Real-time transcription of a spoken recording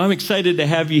I'm excited to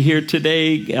have you here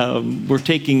today. We're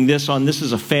taking this on. This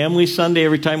is a family Sunday.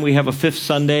 Every time we have a fifth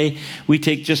Sunday, we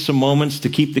take just some moments to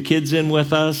keep the kids in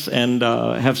with us and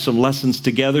have some lessons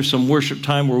together, some worship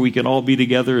time where we can all be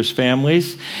together as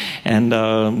families.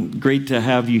 And great to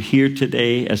have you here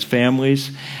today as families.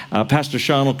 Pastor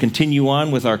Sean will continue on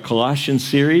with our Colossians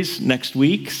series next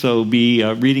week. So be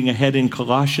reading ahead in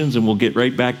Colossians, and we'll get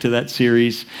right back to that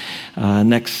series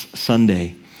next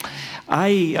Sunday.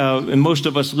 And most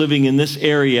of us living in this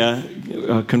area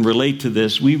can relate to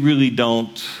this. We really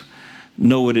don't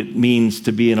know what it means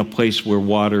to be in a place where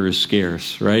water is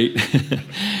scarce, right?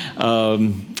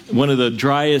 One of the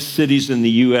driest cities in the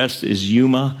U.S. is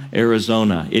Yuma,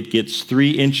 Arizona. It gets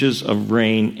 3 inches of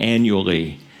rain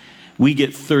annually. We get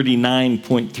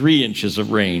 39.3 inches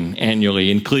of rain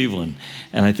annually in Cleveland.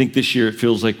 And I think this year it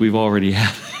feels like we've already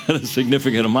had a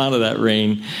significant amount of that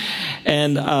rain.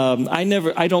 And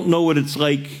I don't know what it's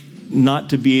like not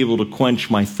to be able to quench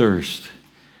my thirst.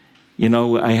 You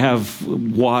know, I have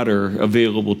water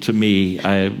available to me.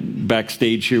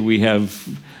 Backstage here we have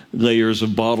layers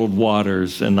of bottled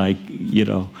waters, and I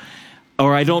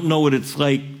don't know what it's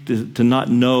like to not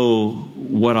know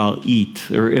what I'll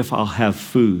eat or if I'll have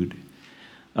food.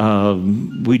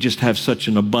 We just have such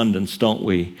an abundance, don't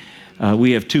we?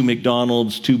 We have 2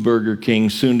 McDonald's, 2 Burger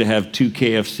Kings, soon to have 2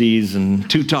 KFCs and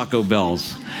 2 Taco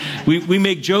Bells. We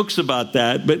make jokes about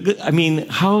that, but I mean,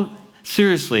 how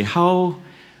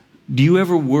do you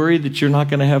ever worry that you're not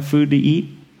going to have food to eat?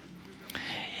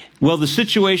 Well, the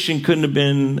situation couldn't have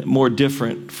been more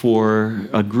different for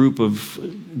a group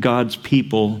of God's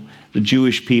people, the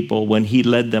Jewish people, when he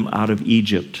led them out of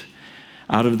Egypt,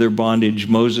 out of their bondage.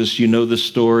 Moses, you know the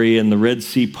story, and the Red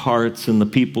Sea parts, and the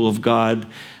people of God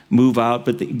move out.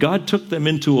 But God took them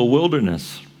into a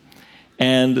wilderness,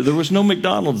 and there was no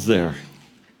McDonald's there.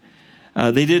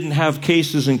 They didn't have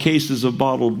cases and cases of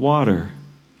bottled water.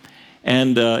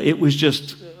 And it was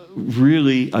just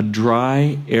really a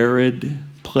dry, arid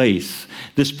place.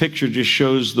 This picture just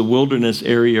shows the wilderness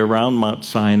area around Mount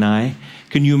Sinai.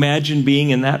 Can you imagine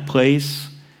being in that place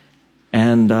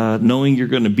and knowing you're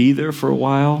going to be there for a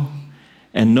while,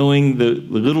 and knowing the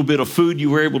little bit of food you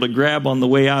were able to grab on the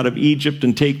way out of Egypt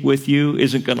and take with you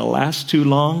isn't going to last too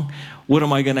long? What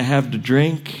am I going to have to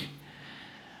drink?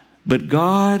 But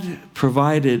God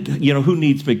provided. Who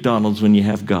needs McDonald's when you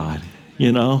have God?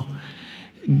 He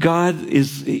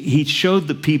showed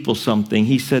the people something.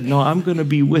 He said, no, I'm going to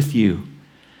be with you,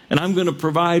 and I'm going to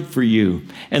provide for you.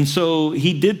 And so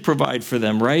he did provide for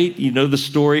them, right? You know the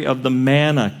story of the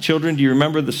manna. Children, do you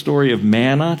remember the story of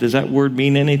manna? Does that word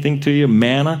mean anything to you?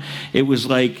 Manna? It was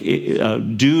like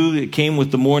dew. It came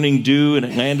with the morning dew, and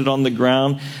it landed on the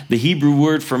ground. The Hebrew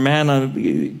word for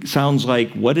manna sounds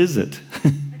like, what is it?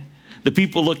 The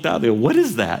people looked out there, what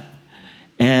is that?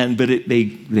 But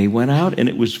they went out, and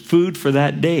it was food for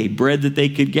that day, bread that they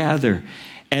could gather.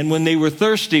 And when they were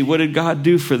thirsty, what did God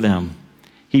do for them?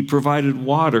 He provided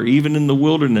water. Even in the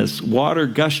wilderness, water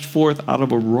gushed forth out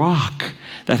of a rock.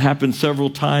 That happened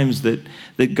several times, that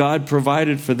God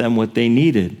provided for them what they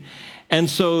needed. And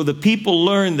so the people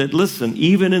learned that, listen,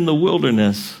 even in the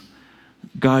wilderness,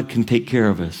 God can take care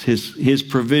of us. His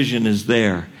provision is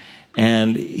there.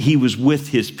 And he was with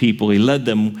his people. He led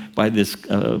them by this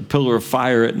pillar of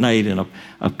fire at night and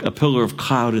a pillar of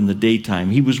cloud in the daytime.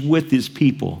 He was with his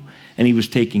people, and he was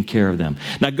taking care of them.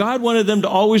 Now, God wanted them to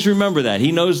always remember that.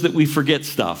 He knows that we forget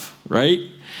stuff, right?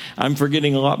 I'm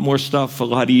forgetting a lot more stuff a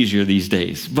lot easier these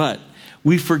days. But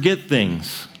we forget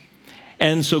things.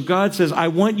 And so God says, I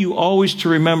want you always to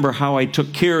remember how I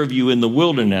took care of you in the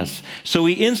wilderness. So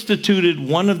he instituted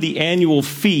one of the annual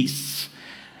feasts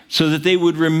so that they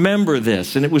would remember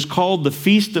this. And it was called the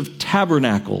Feast of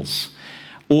Tabernacles,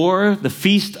 or the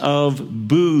Feast of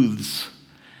Booths.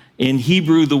 In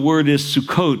Hebrew, the word is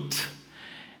Sukkot.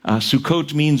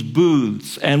 Sukkot means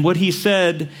booths. And what he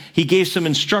said, he gave some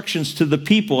instructions to the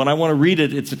people, and I want to read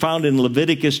it. It's found in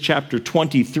Leviticus chapter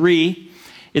 23.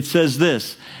 It says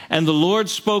this, and the Lord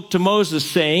spoke to Moses,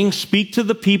 saying, speak to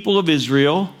the people of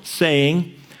Israel,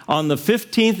 saying, on the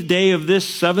 15th day of this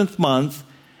 7th month,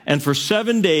 and for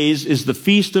 7 days is the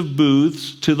Feast of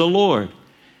Booths to the Lord.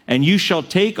 And you shall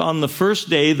take on the first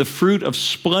day the fruit of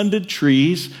splendid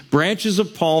trees, branches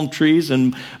of palm trees,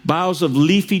 and boughs of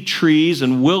leafy trees,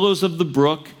 and willows of the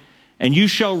brook. And you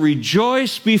shall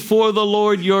rejoice before the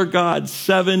Lord your God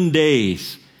 7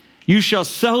 days. You shall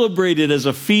celebrate it as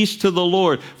a feast to the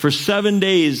Lord for 7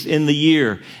 days in the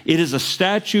year. It is a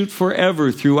statute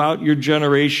forever throughout your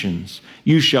generations.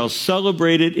 You shall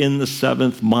celebrate it in the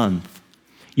 7th month.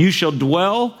 You shall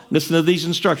dwell, listen to these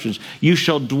instructions, you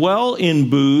shall dwell in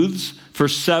booths for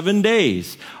 7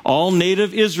 days. All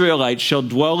native Israelites shall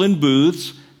dwell in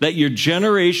booths, that your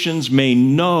generations may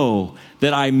know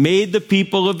that I made the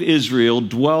people of Israel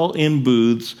dwell in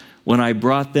booths when I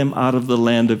brought them out of the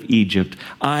land of Egypt.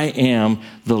 I am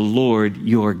the Lord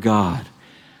your God.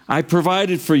 I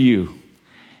provided for you.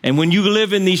 And when you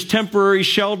live in these temporary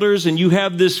shelters and you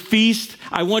have this feast,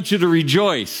 I want you to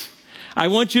rejoice. I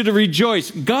want you to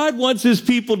rejoice. God wants his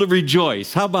people to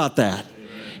rejoice. How about that?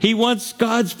 He wants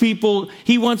God's people,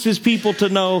 he wants his people to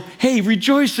know, hey,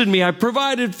 rejoice in me. I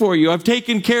provided for you. I've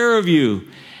taken care of you.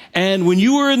 And when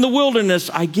you were in the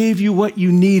wilderness, I gave you what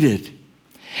you needed.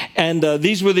 And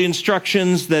these were the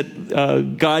instructions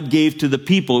that God gave to the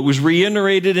people. It was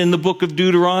reiterated in the book of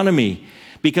Deuteronomy.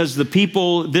 Because the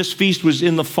people, this feast was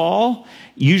in the fall,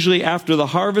 usually after the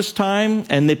harvest time,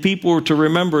 and the people were to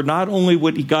remember not only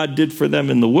what God did for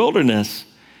them in the wilderness,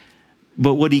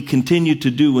 but what he continued to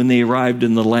do when they arrived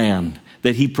in the land,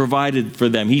 that he provided for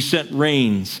them. He sent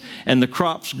rains, and the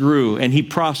crops grew, and he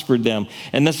prospered them.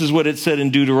 And this is what it said in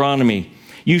Deuteronomy.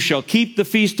 You shall keep the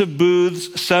Feast of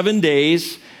Booths 7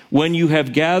 days when you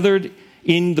have gathered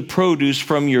in the produce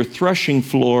from your threshing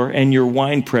floor and your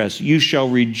winepress. You shall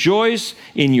rejoice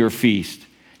in your feast.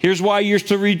 Here's why you're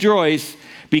to rejoice.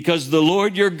 Because the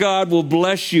Lord your God will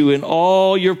bless you in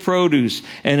all your produce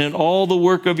and in all the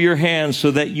work of your hands, so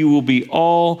that you will be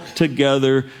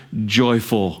altogether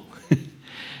joyful.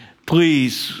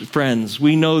 Please, friends,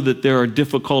 we know that there are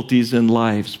difficulties in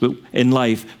life,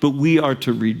 but we are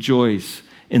to rejoice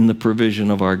in the provision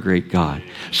of our great God.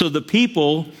 So the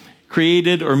people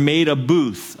created or made a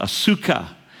booth, a sukkah.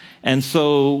 And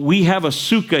so we have a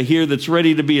sukkah here that's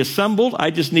ready to be assembled.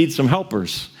 I just need some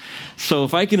helpers. So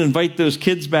if I can invite those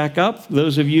kids back up,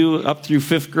 those of you up through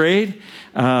 5th grade,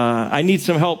 I need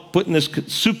some help putting this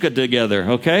sukkah together,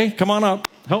 okay? Come on up.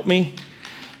 Help me.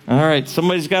 All right,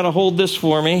 somebody's got to hold this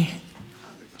for me.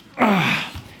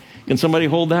 Can somebody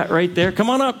hold that right there? Come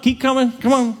on up. Keep coming.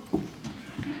 Come on.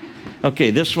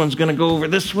 Okay, this one's going to go over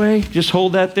this way. Just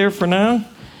hold that there for now.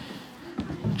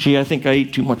 Gee, I think I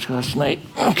ate too much last night.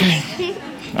 Okay.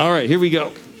 All right, here we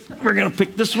go. We're going to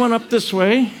pick this one up this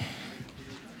way.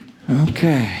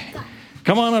 Okay.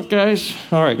 Come on up, guys.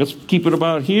 All right, let's keep it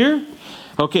about here.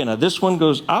 Okay, now this one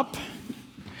goes up.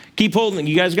 Keep holding it.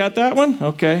 You guys got that one?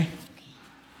 Okay.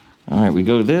 All right, we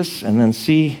go this, and then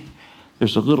see,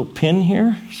 there's a little pin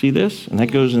here. See this? And that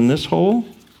goes in this hole.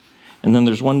 And then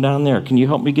there's one down there. Can you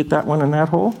help me get that one in that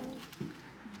hole?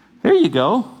 There you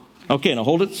go. Okay, now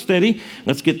hold it steady.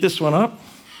 Let's get this one up.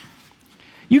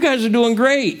 You guys are doing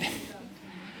great.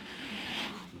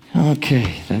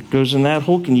 Okay, that goes in that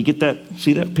hole. Can you get that?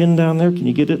 See that pin down there? Can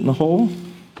you get it in the hole?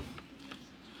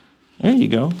 There you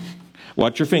go.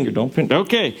 Watch your finger. Don't pin.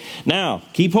 Okay, now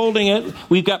keep holding it.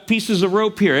 We've got pieces of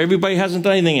rope here. Everybody hasn't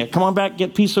done anything yet. Come on back, get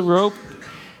a piece of rope.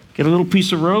 Get a little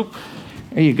piece of rope.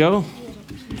 There you go.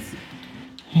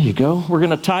 There you go. We're going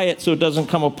to tie it so it doesn't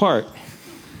come apart.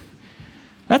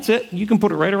 That's it. You can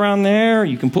put it right around there.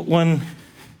 You can put one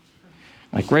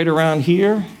like right around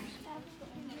here.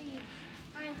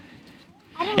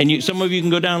 And some of you can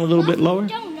go down a little bit lower. I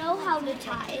don't know how to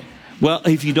tie. Well,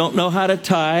 if you don't know how to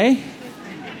tie,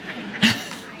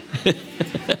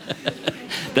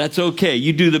 that's okay.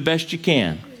 You do the best you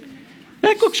can.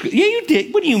 That looks good. Yeah, you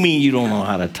did. What do you mean you don't know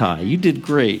how to tie? You did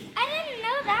great. I didn't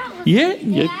know that was Yeah.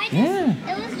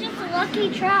 It was just a lucky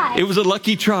try. It was a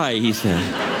lucky try, he said.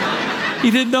 He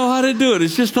didn't know how to do it.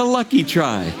 It's just a lucky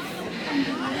try.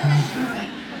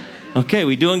 Okay,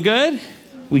 we doing good?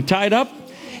 We tied up?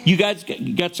 You guys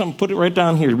got some? Put it right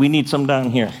down here. We need some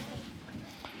down here.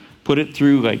 Put it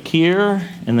through like here,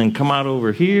 and then come out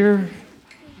over here.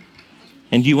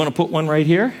 And do you want to put one right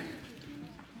here?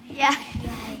 Yeah.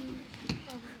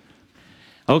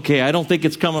 Okay, I don't think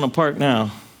it's coming apart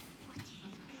now.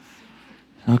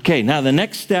 Okay, now the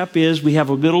next step is we have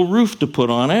a little roof to put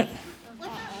on it.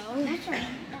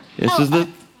 This is the...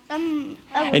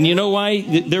 And you know why?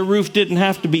 Their roof didn't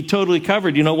have to be totally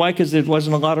covered. You know why? Because there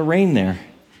wasn't a lot of rain there.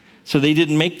 So they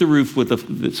didn't make the roof so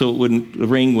the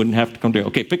rain wouldn't have to come down.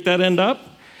 Okay, pick that end up.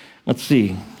 Let's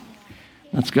see.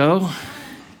 Let's go.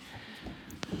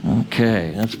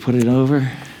 Okay, let's put it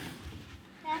over.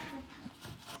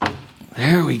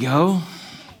 There we go.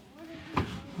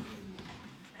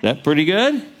 That pretty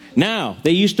good? Now,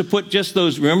 they used to put just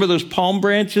those, remember those palm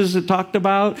branches that talked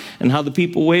about and how the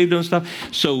people waved and stuff?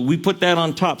 So we put that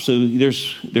on top. So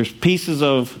there's pieces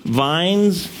of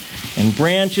vines and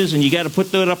branches, and you got to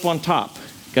put that up on top.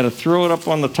 Got to throw it up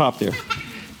on the top there.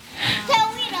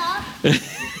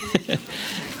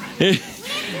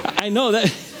 I know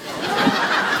that.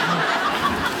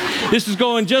 This is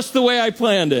going just the way I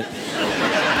planned it.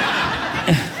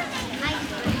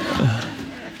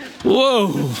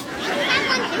 Whoa.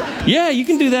 Yeah, you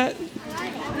can do that.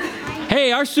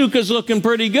 Hey, our sukkah's looking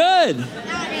pretty good.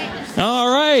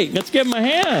 All right, let's give him a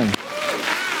hand.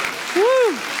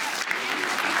 Woo.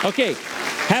 Okay,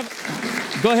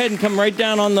 go ahead and come right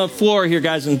down on the floor here,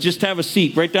 guys, and just have a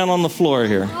seat right down on the floor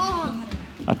here.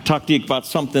 I'll talk to you about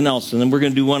something else, and then we're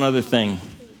going to do one other thing.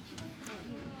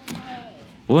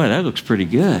 Boy, that looks pretty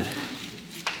good.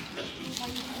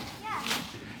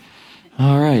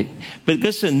 All right. But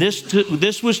listen,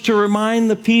 this was to remind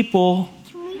the people.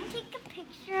 Can we take a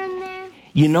picture in there?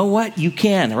 You know what? You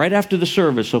can, right after the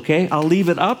service, okay? I'll leave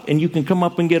it up, and you can come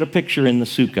up and get a picture in the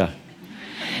sukkah.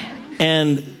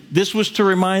 And this was to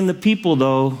remind the people,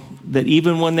 though, that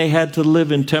even when they had to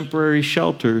live in temporary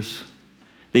shelters,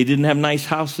 they didn't have nice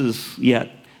houses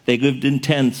yet. They lived in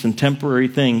tents and temporary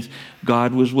things.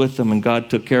 God was with them, and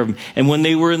God took care of them. And when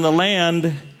they were in the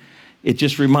land, it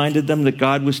just reminded them that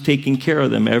God was taking care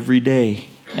of them every day,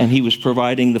 and he was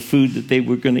providing the food that they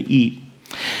were going to eat.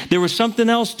 There was something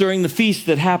else during the feast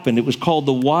that happened. It was called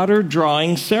the water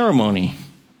drawing ceremony.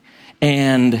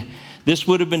 And this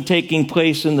would have been taking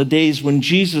place in the days when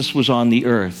Jesus was on the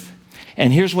earth.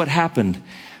 And here's what happened.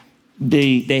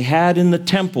 They had in the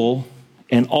temple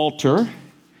an altar,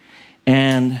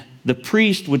 and the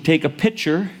priest would take a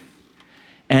pitcher,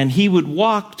 and he would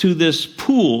walk to this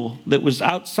pool that was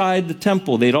outside the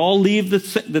temple. They'd all leave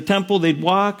the temple, they'd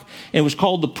walk, and it was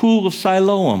called the Pool of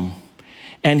Siloam.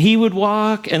 And he would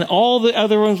walk, and all the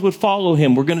other ones would follow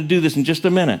him. We're going to do this in just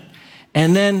a minute.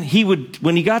 And then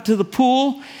when he got to the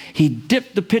pool, he'd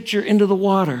dip the pitcher into the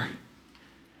water.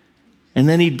 And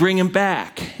then he'd bring him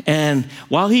back. And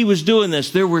while he was doing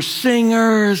this, there were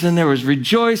singers and there was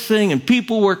rejoicing and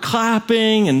people were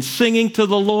clapping and singing to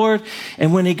the Lord.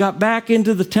 And when he got back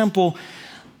into the temple,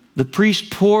 the priest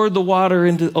poured the water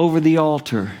over the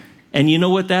altar. And you know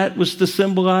what that was to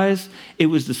symbolize? It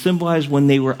was to symbolize when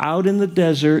they were out in the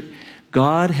desert,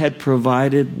 God had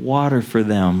provided water for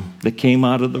them that came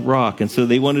out of the rock. And so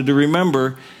they wanted to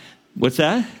remember, what's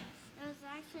that?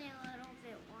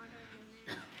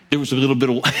 There was a little bit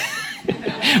of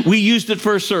we used it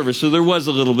for a service, so there was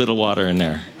a little bit of water in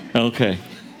there. Okay.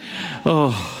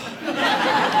 Oh.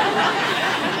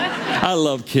 I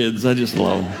love kids. I just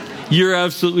love them. You're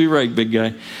absolutely right, big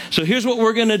guy. So here's what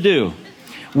we're going to do.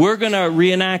 We're going to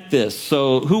reenact this.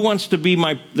 So who wants to be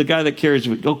the guy that carries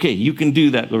it? Okay, you can do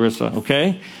that, Larissa,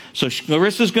 okay? So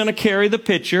Larissa's going to carry the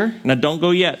pitcher. Now, don't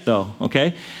go yet, though,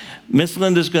 okay? Miss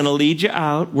Linda's going to lead you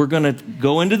out. We're going to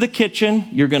go into the kitchen.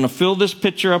 You're going to fill this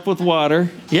pitcher up with water.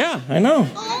 Yeah, I know.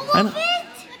 All of it?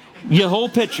 Your whole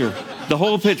pitcher. The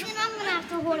whole pitcher. Then I'm going to have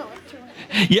to hold it with two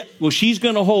hands. Yeah, well, she's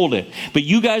going to hold it. But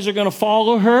you guys are going to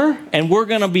follow her, and we're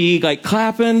going to be like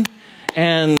clapping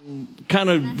and kind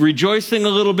of rejoicing a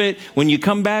little bit. When you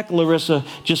come back, Larissa,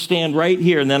 just stand right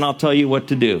here, and then I'll tell you what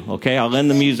to do. Okay, I'll end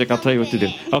the music. I'll tell you what to do.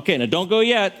 Okay, now don't go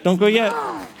yet. Don't go yet.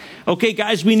 Okay,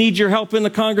 guys, we need your help in the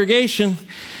congregation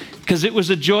because it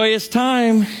was a joyous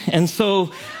time. And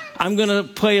so I'm going to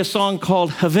play a song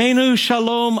called Havenu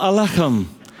Shalom Aleichem.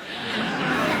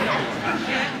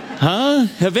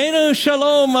 Havenu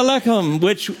Shalom Aleichem,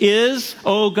 which is,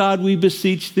 oh God, we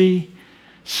beseech thee,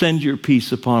 send your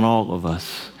peace upon all of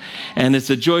us. And it's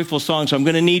a joyful song, so I'm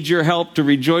going to need your help to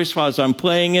rejoice while I'm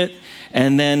playing it.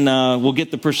 And then we'll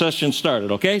get the procession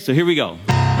started, okay? So here we go.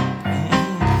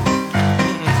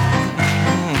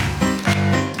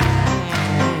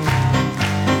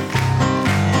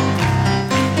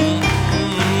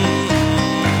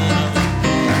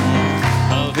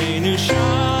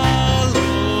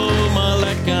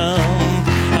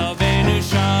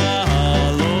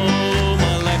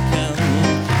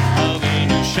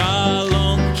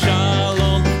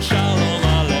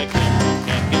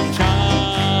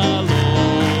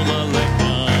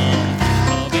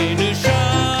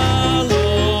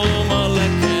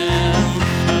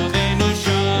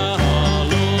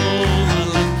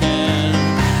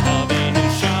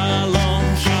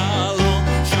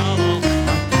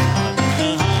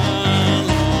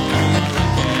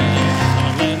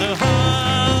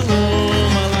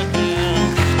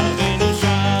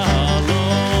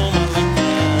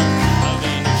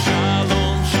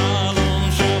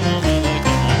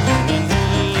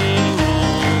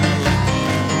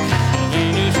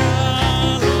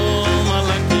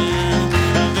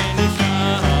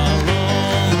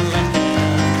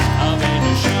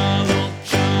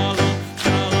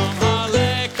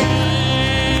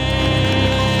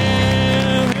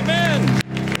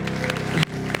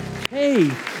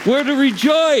 We're to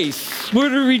rejoice. We're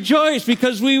to rejoice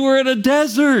because we were in a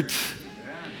desert.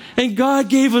 And God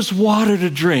gave us water to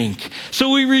drink.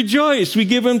 So we rejoice. We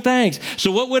give him thanks.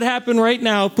 So what would happen right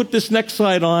now, put this next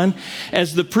slide on,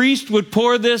 as the priest would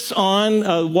pour this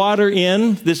on, water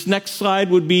in, this next slide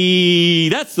would be,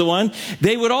 that's the one.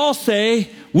 They would all say,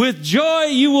 with joy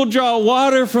you will draw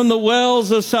water from the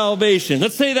wells of salvation.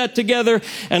 Let's say that together,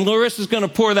 and Larissa's going to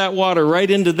pour that water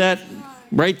right into that,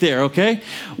 right there, okay?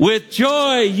 With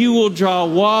joy you will draw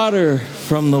water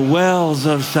from the wells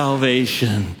of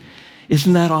salvation.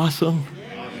 Isn't that awesome?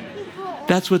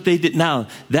 That's what they did. Now,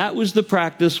 that was the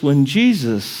practice when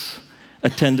Jesus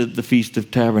attended the Feast of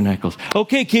Tabernacles.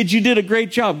 Okay, kids, you did a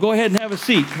great job. Go ahead and have a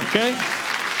seat, okay?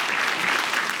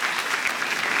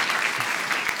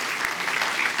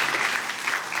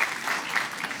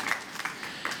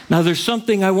 Now, there's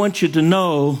something I want you to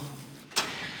know,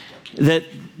 that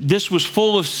this was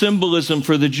full of symbolism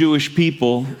for the Jewish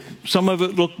people. Some of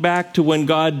it looked back to when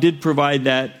God did provide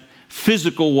that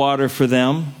physical water for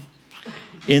them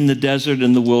in the desert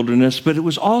and the wilderness, but it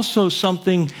was also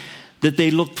something that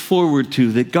they looked forward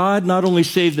to, that God not only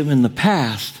saved them in the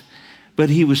past, but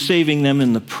he was saving them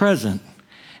in the present.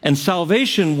 And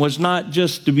salvation was not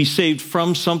just to be saved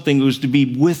from something, it was to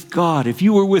be with God. If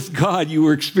you were with God, you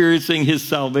were experiencing his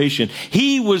salvation.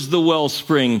 He was the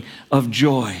wellspring of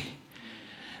joy.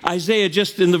 Isaiah,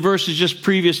 just in the verses just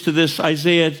previous to this,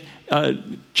 Isaiah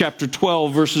chapter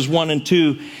 12, verses 1 and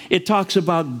 2, it talks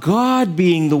about God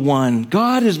being the one.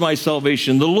 God is my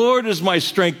salvation. The Lord is my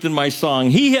strength and my song.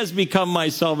 He has become my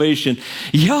salvation.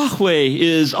 Yahweh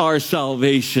is our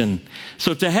salvation.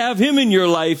 So to have him in your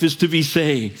life is to be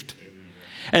saved.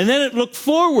 And then it looked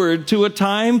forward to a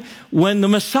time when the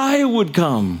Messiah would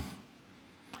come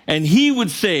and he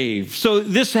would save. So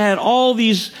this had all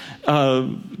these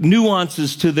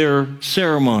nuances to their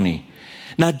ceremony.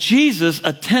 Now, Jesus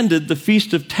attended the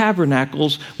Feast of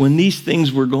Tabernacles when these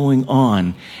things were going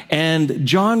on. And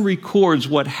John records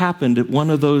what happened at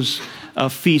one of those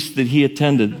feasts that he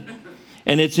attended.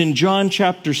 And it's in John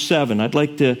chapter 7. I'd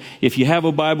like to, if you have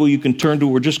a Bible, you can turn to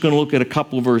it. We're just going to look at a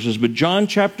couple of verses. But John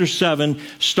chapter 7,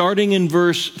 starting in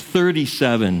verse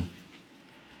 37.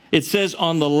 It says,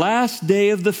 on the last day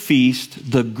of the feast,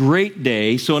 the great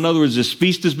day. So in other words, this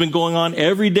feast has been going on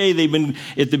every day. They've been,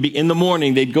 in the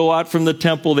morning, they'd go out from the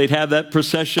temple. They'd have that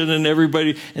procession and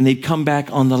everybody, and they'd come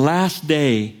back on the last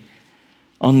day,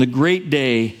 on the great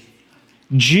day.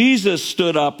 Jesus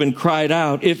stood up and cried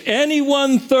out, if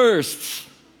anyone thirsts,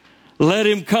 let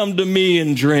him come to me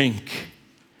and drink.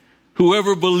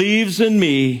 Whoever believes in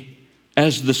me,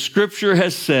 as the scripture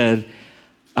has said,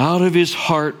 out of his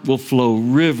heart will flow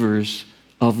rivers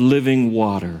of living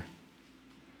water.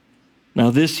 Now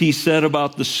this he said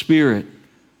about the Spirit,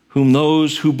 whom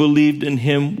those who believed in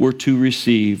him were to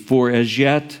receive. For as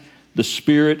yet the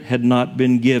Spirit had not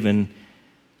been given,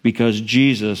 because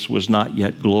Jesus was not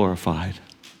yet glorified.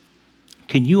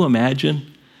 Can you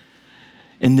imagine?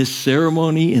 In this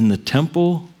ceremony in the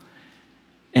temple,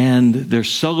 and they're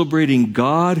celebrating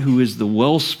God, who is the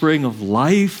wellspring of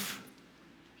life.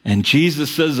 And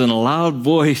Jesus says in a loud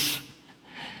voice,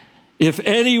 if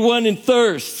anyone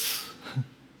thirsts,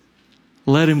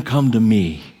 let him come to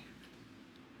me.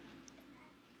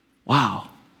 Wow.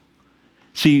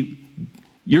 See,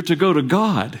 you're to go to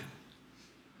God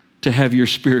to have your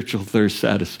spiritual thirst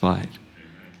satisfied.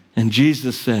 And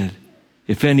Jesus said,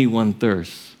 if anyone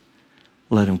thirsts,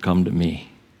 let him come to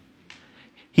me.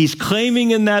 He's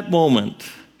claiming in that moment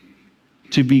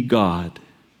to be God,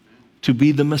 to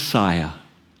be the Messiah.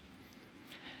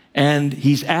 And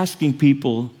he's asking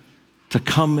people to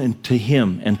come to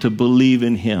him and to believe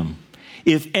in him.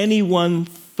 If anyone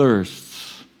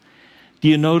thirsts, do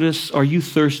you notice, are you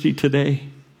thirsty today?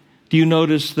 Do you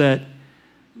notice that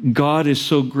God is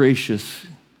so gracious?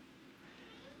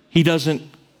 He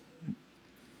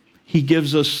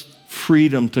gives us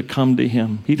freedom to come to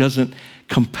him. He doesn't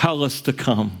compel us to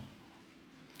come.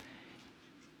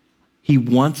 He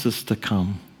wants us to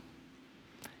come.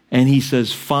 And he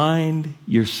says, find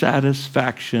your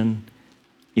satisfaction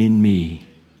in me.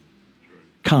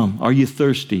 Come. Are you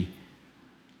thirsty?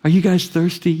 Are you guys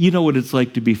thirsty? You know what it's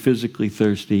like to be physically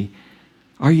thirsty.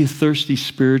 Are you thirsty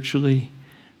spiritually?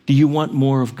 Do you want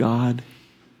more of God?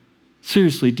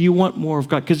 Seriously, do you want more of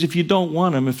God? Because if you don't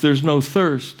want him, if there's no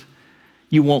thirst,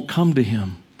 you won't come to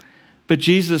him. But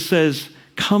Jesus says,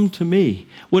 come to me.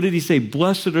 What did he say?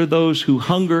 Blessed are those who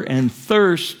hunger and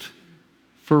thirst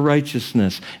for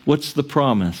righteousness. What's the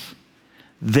promise?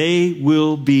 They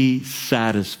will be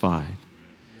satisfied.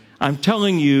 I'm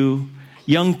telling you,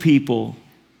 young people,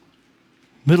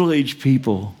 middle-aged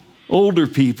people, older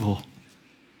people,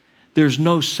 there's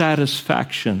no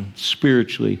satisfaction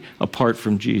spiritually apart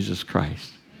from Jesus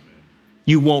Christ.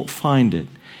 You won't find it.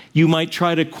 You might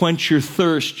try to quench your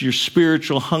thirst, your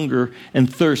spiritual hunger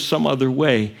and thirst some other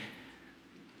way,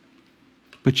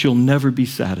 but you'll never be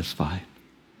satisfied.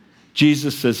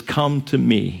 Jesus says, come to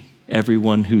me,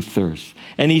 everyone who thirsts.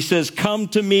 And he says, come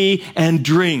to me and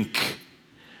drink.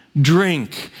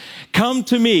 Drink. Come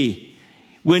to me.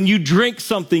 When you drink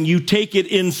something, you take it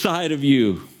inside of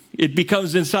you. It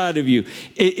becomes inside of you.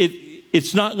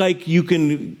 It's not like you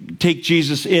can take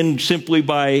Jesus in simply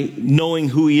by knowing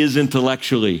who he is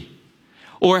intellectually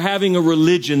or having a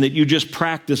religion that you just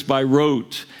practice by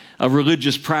rote, a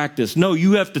religious practice. No,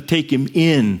 you have to take him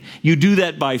in. You do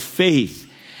that by faith.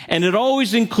 And it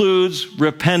always includes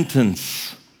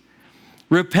repentance.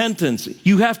 Repentance.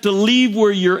 You have to leave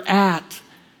where you're at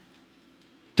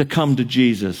to come to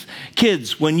Jesus.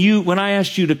 Kids, when I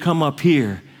asked you to come up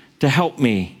here to help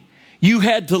me, you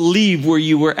had to leave where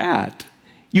you were at.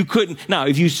 You couldn't. Now,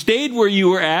 if you stayed where you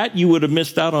were at, you would have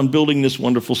missed out on building this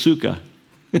wonderful sukkah.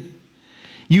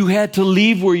 You had to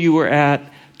leave where you were at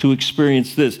to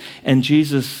experience this. And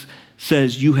Jesus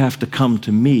says, you have to come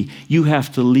to me. You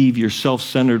have to leave your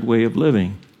self-centered way of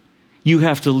living. You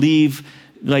have to leave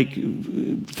like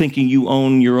thinking you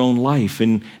own your own life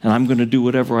and I'm going to do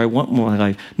whatever I want in my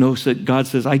life. No, God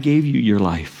says, I gave you your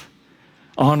life.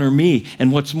 Honor me.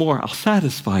 And what's more, I'll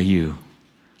satisfy you.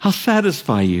 I'll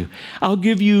satisfy you. I'll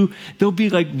give you, there'll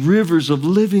be like rivers of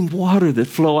living water that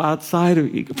flow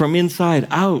from inside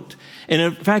out. And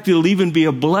in fact, it'll even be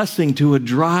a blessing to a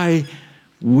dry,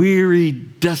 weary,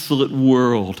 desolate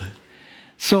world.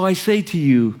 So I say to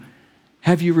you,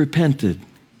 have you repented?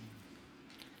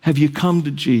 Have you come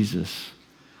to Jesus?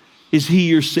 Is he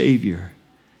your Savior?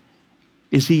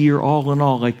 Is he your all in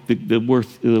all, like the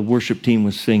worship team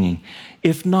was singing?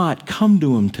 If not, come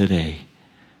to him today.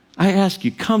 I ask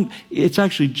you, come. It's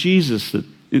actually Jesus that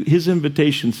his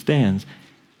invitation stands.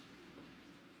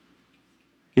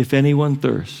 If anyone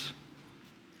thirsts,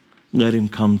 let him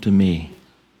come to me.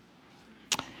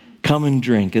 Come and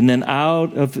drink. And then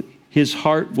out of his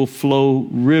heart will flow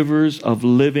rivers of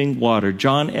living water.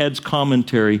 John adds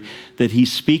commentary that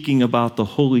he's speaking about the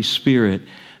Holy Spirit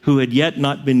who had yet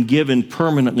not been given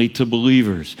permanently to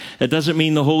believers. That doesn't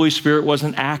mean the Holy Spirit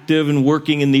wasn't active and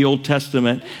working in the Old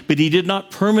Testament, but he did not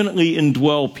permanently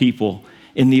indwell people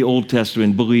in the Old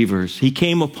Testament, believers. He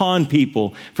came upon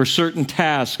people for certain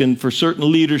tasks and for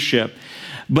certain leadership.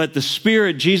 But the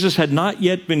Spirit, Jesus had not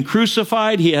yet been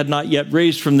crucified. He had not yet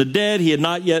raised from the dead. He had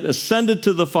not yet ascended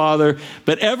to the Father.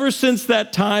 But ever since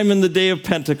that time in the day of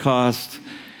Pentecost,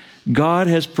 God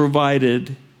has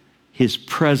provided his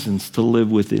presence to live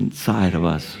with inside of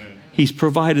us. He's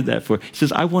provided that for us. He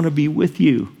says, I want to be with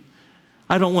you.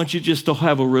 I don't want you just to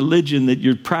have a religion that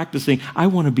you're practicing. I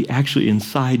want to be actually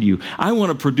inside you. I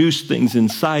want to produce things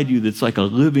inside you that's like a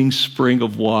living spring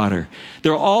of water.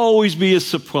 There'll always be a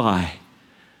supply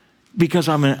because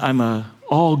I'm a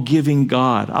all-giving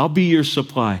God. I'll be your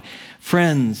supply.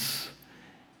 Friends,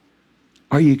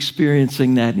 are you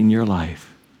experiencing that in your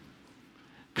life?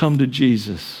 Come to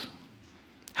Jesus.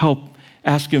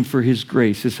 Ask him for his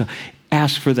grace.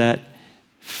 Ask for that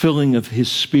filling of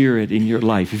his Spirit in your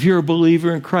life. If you're a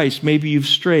believer in Christ, maybe you've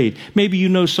strayed. Maybe you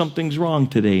know something's wrong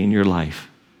today in your life.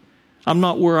 I'm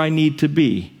not where I need to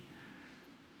be.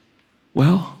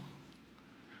 Well,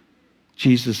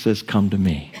 Jesus says, come to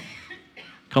me.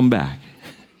 Come back.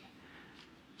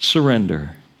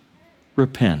 Surrender.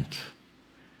 Repent.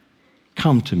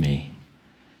 Come to me.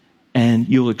 And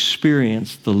you'll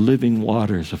experience the living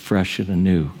waters afresh and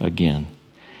anew again.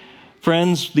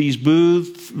 Friends, the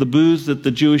booths that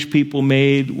the Jewish people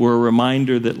made were a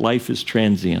reminder that life is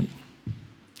transient,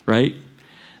 right?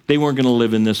 They weren't going to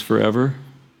live in this forever.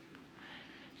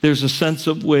 There's a sense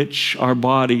of which our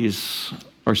bodies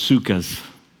are sukkahs.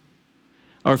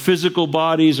 Our physical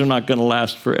bodies are not going to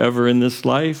last forever in this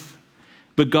life,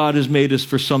 but God has made us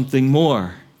for something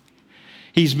more.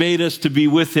 He's made us to be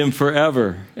with him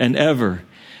forever and ever.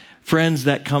 Friends,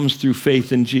 that comes through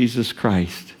faith in Jesus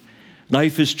Christ.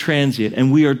 Life is transient,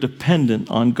 and we are dependent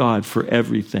on God for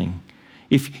everything.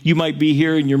 If you might be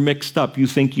here and you're mixed up, you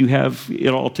think you have it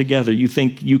all together, you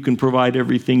think you can provide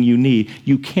everything you need.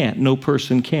 You can't. No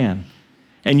person can.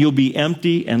 And you'll be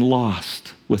empty and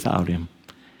lost without him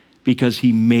because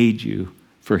he made you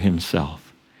for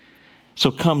himself.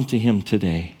 So come to him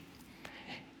today.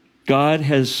 God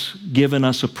has given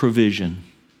us a provision.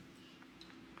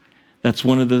 That's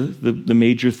one of the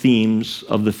major themes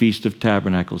of the Feast of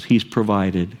Tabernacles. He's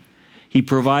provided. He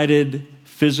provided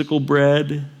physical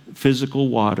bread, physical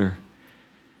water,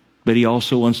 but he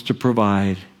also wants to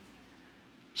provide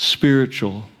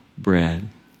spiritual bread,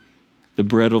 the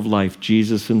bread of life,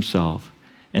 Jesus himself.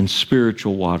 and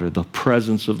spiritual water, the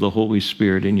presence of the Holy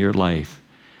Spirit in your life.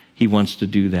 He wants to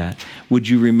do that. Would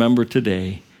you remember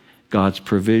today God's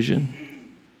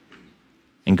provision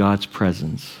and God's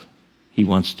presence? He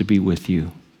wants to be with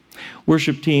you.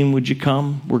 Worship team, would you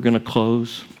come? We're going to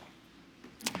close.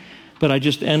 But I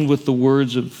just end with the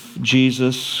words of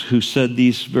Jesus, who said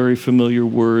these very familiar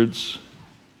words.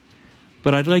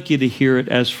 But I'd like you to hear it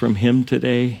as from him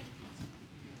today.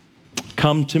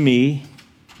 Come to me,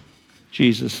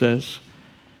 Jesus says,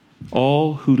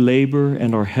 all who labor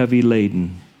and are heavy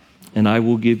laden, and I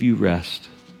will give you rest.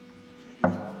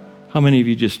 How many of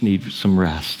you just need some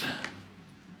rest?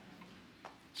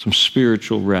 Some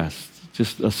spiritual rest.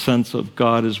 Just a sense of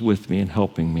God is with me and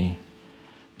helping me.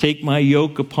 Take my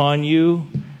yoke upon you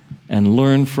and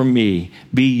learn from me.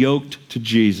 Be yoked to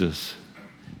Jesus.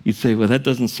 You'd say, well, that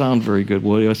doesn't sound very good.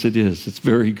 Well, yes, it is. It's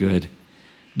very good.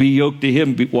 Be yoked to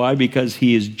him. Why? Because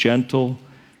he is gentle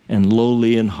and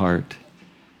lowly in heart,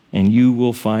 and you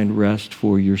will find rest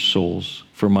for your souls.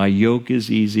 For my yoke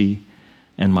is easy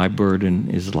and my burden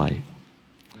is light.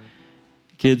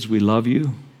 Kids, we love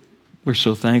you. We're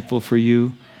so thankful for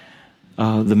you.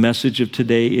 The message of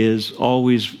today is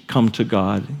always come to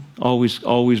God.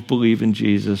 Always believe in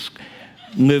Jesus.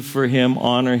 Live for him,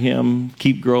 honor him,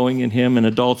 keep growing in him. And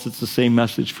adults, it's the same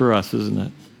message for us, isn't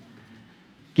it?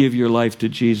 Give your life to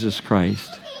Jesus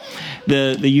Christ.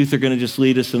 The youth are going to just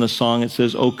lead us in a song. It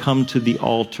says, oh, come to the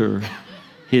altar.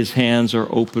 His hands are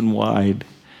open wide.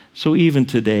 So even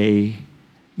today,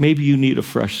 maybe you need a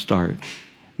fresh start.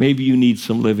 Maybe you need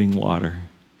some living water.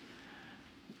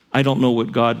 I don't know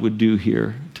what God would do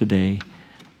here today,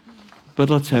 but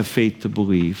let's have faith to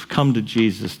believe. Come to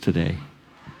Jesus today.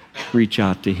 Reach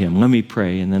out to him. Let me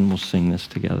pray, and then we'll sing this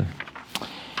together.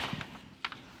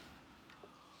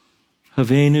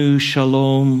 Havenu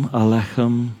shalom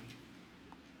alechem.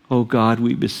 O God,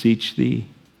 we beseech thee.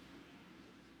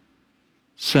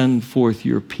 Send forth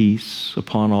your peace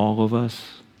upon all of us,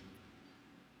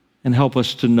 and help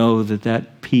us to know that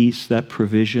that peace, that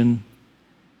provision,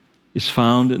 is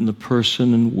found in the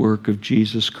person and work of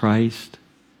Jesus Christ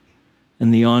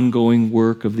and the ongoing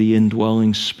work of the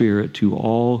indwelling Spirit to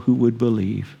all who would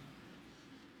believe.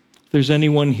 If there's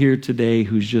anyone here today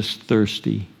who's just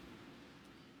thirsty,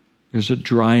 there's a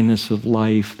dryness of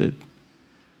life that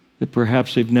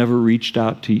perhaps they've never reached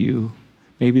out to you.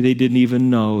 Maybe they didn't even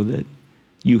know that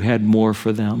you had more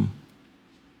for them.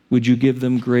 Would you give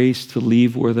them grace to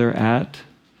leave where they're at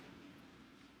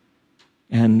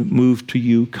and move to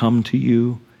you, come to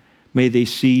you? May they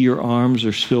see your arms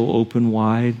are still open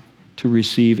wide to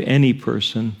receive any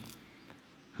person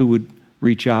who would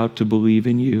reach out to believe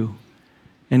in you.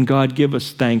 And God, give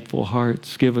us thankful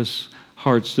hearts. Give us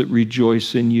hearts that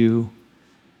rejoice in you,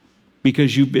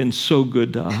 because you've been so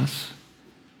good to us.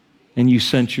 And you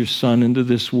sent your Son into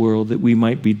this world that we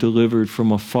might be delivered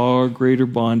from a far greater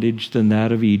bondage than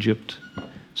that of Egypt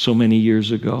so many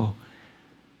years ago,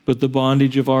 but the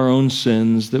bondage of our own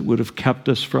sins that would have kept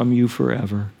us from you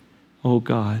forever. Oh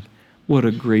God, what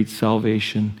a great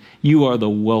salvation. You are the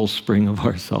wellspring of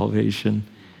our salvation.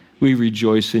 We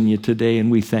rejoice in you today, and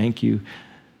we thank you.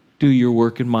 Do your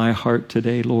work in my heart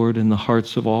today, Lord, in the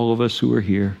hearts of all of us who are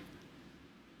here.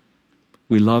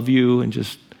 We love you and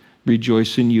just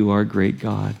rejoice in you, our great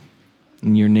God.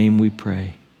 In your name we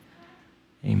pray.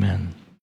 Amen.